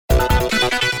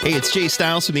Hey, it's Jay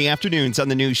Styles from the afternoons on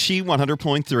the new She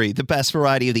 100.3, the best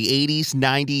variety of the 80s,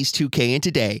 90s, 2K, and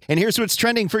today. And here's what's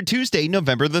trending for Tuesday,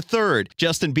 November the 3rd.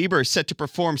 Justin Bieber is set to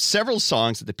perform several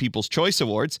songs at the People's Choice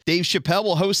Awards. Dave Chappelle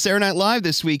will host Saturday Night Live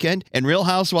this weekend. And Real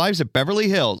Housewives of Beverly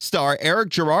Hills star Eric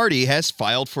Girardi has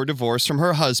filed for divorce from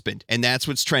her husband. And that's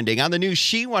what's trending on the new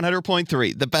She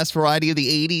 100.3, the best variety of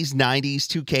the 80s, 90s,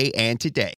 2K, and today.